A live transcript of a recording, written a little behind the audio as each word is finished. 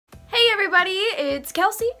everybody, it's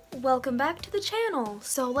Kelsey. Welcome back to the channel.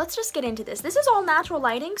 So let's just get into this. This is all natural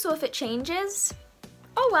lighting, so if it changes,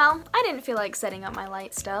 oh well, I didn't feel like setting up my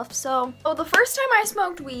light stuff. So the first time I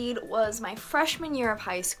smoked weed was my freshman year of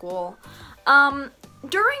high school.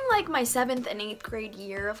 During like my 7th and 8th grade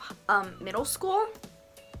year of middle school,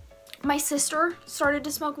 my sister started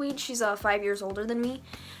to smoke weed. She's 5 years older than me.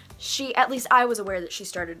 At least I was aware that she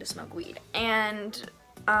started to smoke weed, and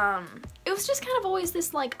it was just kind of always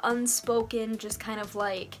this like unspoken, just kind of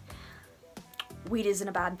like, weed isn't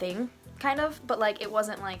a bad thing, kind of, but like it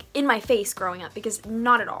wasn't like in my face growing up, because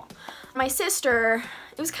not at all. My sister,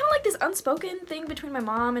 it was kind of like this unspoken thing between my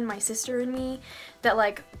mom and my sister and me, that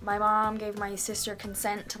like my mom gave my sister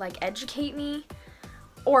consent to like educate me,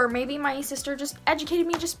 or maybe my sister just educated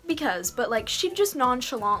me just because, but like she just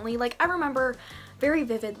nonchalantly, like I remember very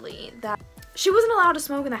vividly that she wasn't allowed to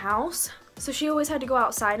smoke in the house. So she always had to go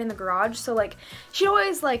outside in the garage, so like she'd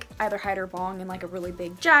always like either hide her bong in like a really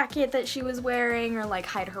big jacket that she was wearing, or like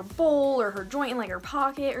hide her bowl or her joint in like her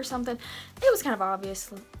pocket or something. It was kind of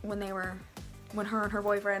obvious when her and her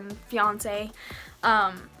boyfriend, fiance,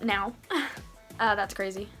 now, that's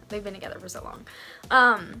crazy, they've been together for so long,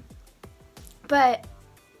 but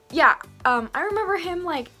yeah, I remember him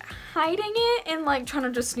like hiding it and like trying to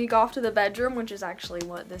just sneak off to the bedroom, which is actually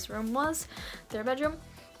what this room was, their bedroom.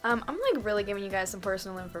 I'm like really giving you guys some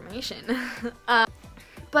personal information.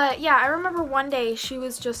 But yeah, I remember one day she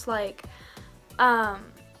was just like,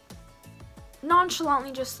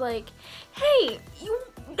 nonchalantly just like, hey, have you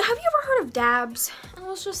ever heard of dabs? And I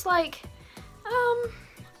was just like,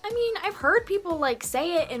 I mean, I've heard people like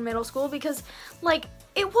say it in middle school, because like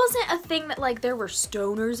it wasn't a thing that like there were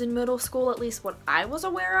stoners in middle school, at least what I was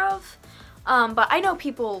aware of. But I know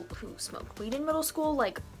people who smoked weed in middle school,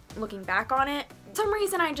 like looking back on it. For some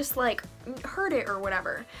reason I just like heard it or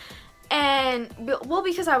whatever, and well,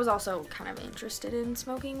 because I was also kind of interested in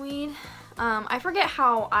smoking weed. I forget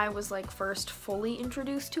how I was like first fully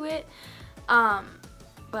introduced to it,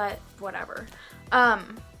 but whatever.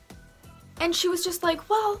 And she was just like,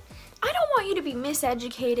 well, I don't want you to be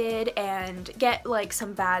miseducated and get like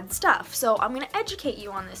some bad stuff, so I'm gonna educate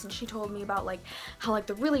you on this. And she told me about like how like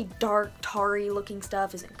the really dark tarry looking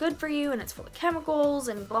stuff isn't good for you, and it's full of chemicals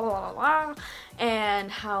and blah blah blah blah, and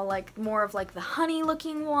how like more of like the honey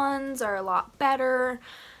looking ones are a lot better.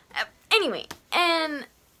 Anyway, and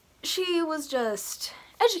she was just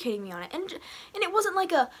educating me on it, and it wasn't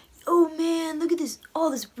like a, oh man, look at this, all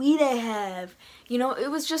this weed I have. You know,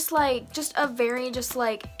 it was just like, just a very, just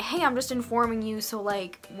like, hey, I'm just informing you, so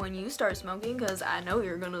like, when you start smoking, because I know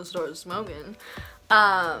you're gonna start smoking,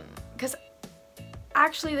 because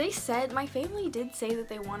actually they said, my family did say that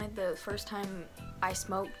they wanted the first time I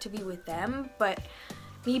smoked to be with them, but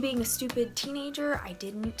me being a stupid teenager, I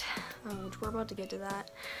didn't, which we're about to get to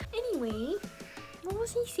that. Anyway, what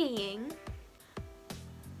was he saying?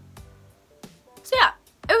 So yeah,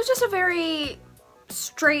 it was just a very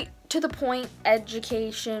straight to the point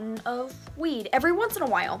education of weed. Every once in a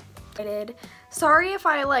while I did. Sorry if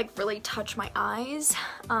I like really touch my eyes.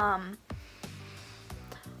 I'm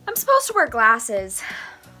supposed to wear glasses,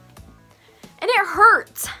 and it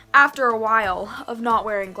hurts after a while of not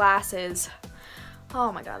wearing glasses.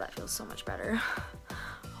 Oh my god, that feels so much better.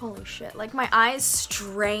 Holy shit, like my eyes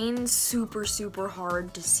strain super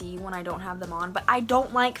hard to see when I don't have them on, but I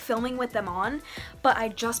don't like filming with them on, but I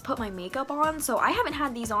just put my makeup on, so I haven't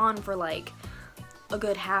had these on for like a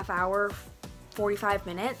good half hour, 45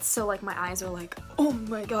 minutes, so like my eyes are like, oh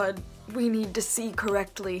my god, we need to see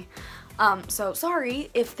correctly. So sorry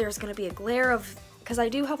if there's gonna be a glare of, because I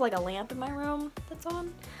do have like a lamp in my room that's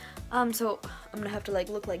on, so I'm gonna have to like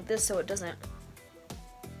look like this so it doesn't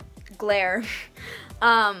glare.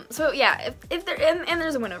 So yeah, if there, and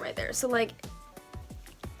there's a window right there, so like,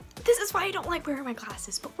 this is why I don't like wearing my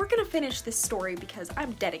glasses, but we're gonna finish this story because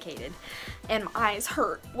I'm dedicated, and my eyes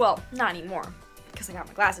hurt. Well, not anymore, because I got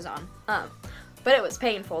my glasses on, but it was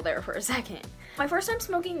painful there for a second. My first time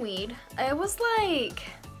smoking weed, it was like,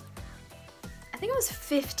 I think I was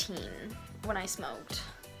 15 when I smoked,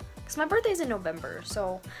 because my birthday's in November,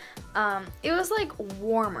 so, it was like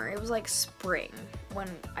warmer, it was like spring when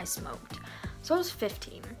I smoked. So I was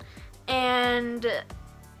 15, and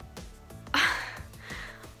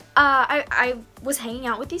I was hanging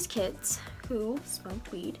out with these kids who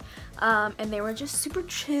smoked weed, and they were just super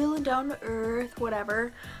chill and down to earth,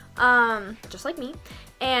 whatever, just like me,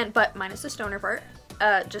 but minus the stoner part,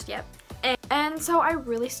 just yet. And so I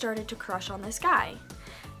really started to crush on this guy,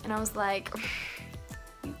 and I was like,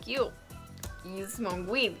 you cute, you smoke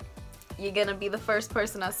weed, you're gonna be the first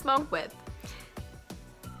person I smoke with.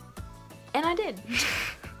 And I did.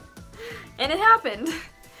 And it happened.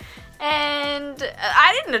 And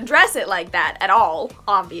I didn't address it like that at all,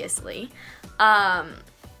 obviously.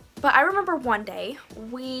 But I remember one day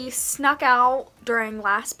we snuck out during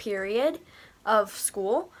last period of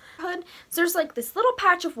school. So there's like this little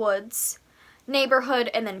patch of woods,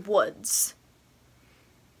 neighborhood, and then woods.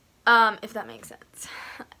 If that makes sense.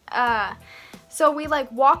 So we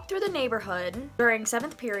like walked through the neighborhood during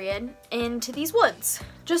 7th period into these woods.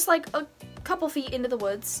 Just like a couple feet into the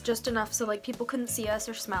woods, just enough so like people couldn't see us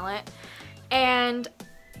or smell it. And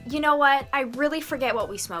you know what? I really forget what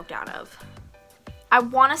we smoked out of. I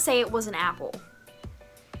want to say it was an apple.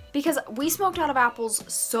 Because we smoked out of apples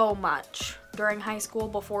so much during high school,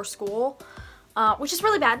 before school, which is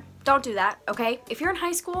really bad. Don't do that, okay? If you're in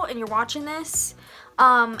high school and you're watching this,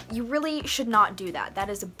 you really should not do that. That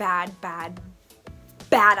is a bad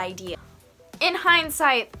idea. In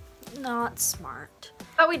hindsight, not smart.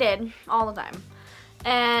 But we did, all the time.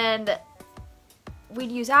 And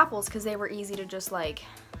we'd use apples because they were easy to just like,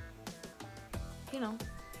 you know,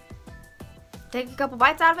 take a couple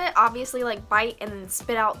bites out of it, obviously like bite and then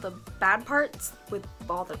spit out the bad parts with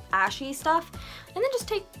all the ashy stuff, and then just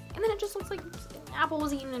take, and then it just looks like an apple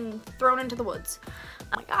was eaten and thrown into the woods.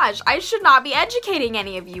 Oh my gosh, I should not be educating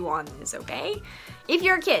any of you on this, okay? If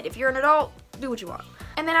you're a kid, if you're an adult, do what you want.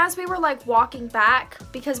 And then as we were like walking back,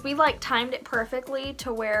 because we like timed it perfectly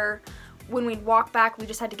to where when we'd walk back, we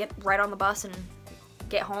just had to get right on the bus and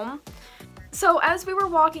get home. So as we were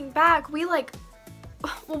walking back, we like,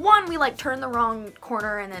 well, one, we like turned the wrong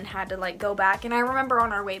corner and then had to like go back. And I remember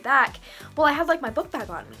on our way back, well, I had like my book bag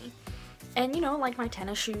on me and, you know, like my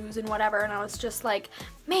tennis shoes and whatever. And I was just like,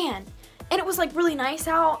 man, and it was like really nice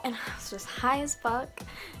out and I was just high as fuck.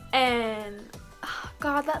 And oh,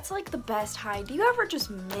 God, that's like the best high. Do you ever just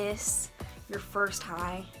miss your first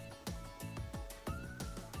high?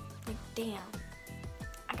 Like, damn,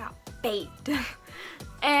 I got baked.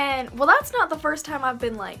 And, well, that's not the first time I've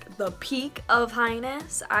been, like, the peak of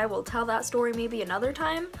highness. I will tell that story maybe another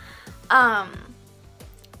time.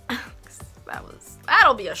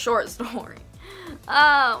 That'll be a short story.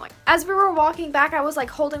 As we were walking back, I was,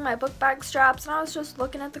 like, holding my book bag straps, and I was just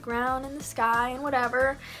looking at the ground and the sky and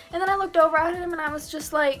whatever. And then I looked over at him, and I was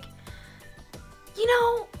just like, you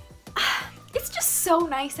know, it's just so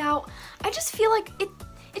nice out. I just feel like it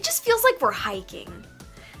just feels like we're hiking.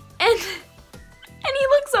 And he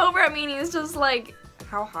looks over at me and he's just like,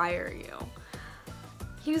 how high are you?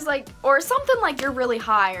 He was like, or something like, you're really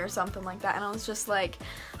high or something like that. And I was just like,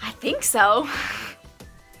 I think so.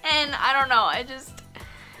 And I don't know, and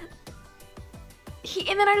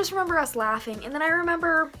then I just remember us laughing. And then I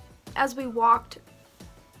remember as we walked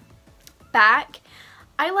back,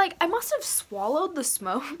 I must have swallowed the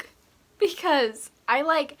smoke because I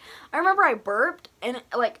remember I burped and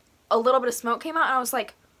like a little bit of smoke came out and I was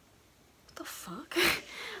like, the fuck?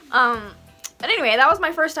 But anyway, that was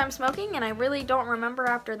my first time smoking and I really don't remember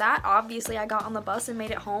after that. Obviously I got on the bus and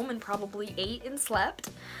made it home and probably ate and slept.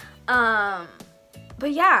 But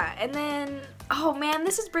yeah, and then, oh man,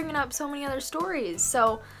 this is bringing up so many other stories.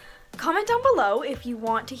 So comment down below if you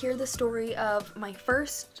want to hear the story of my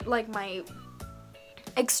first, like my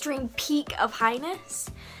extreme peak of highness.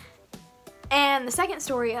 And the second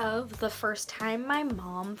story of the first time my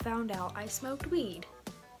mom found out I smoked weed.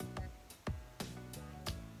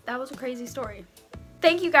 That was a crazy story.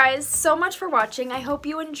 Thank you guys so much for watching. I hope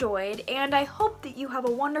you enjoyed, and I hope that you have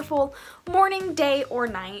a wonderful morning, day, or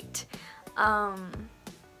night.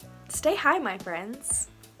 Stay high, my friends.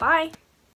 Bye.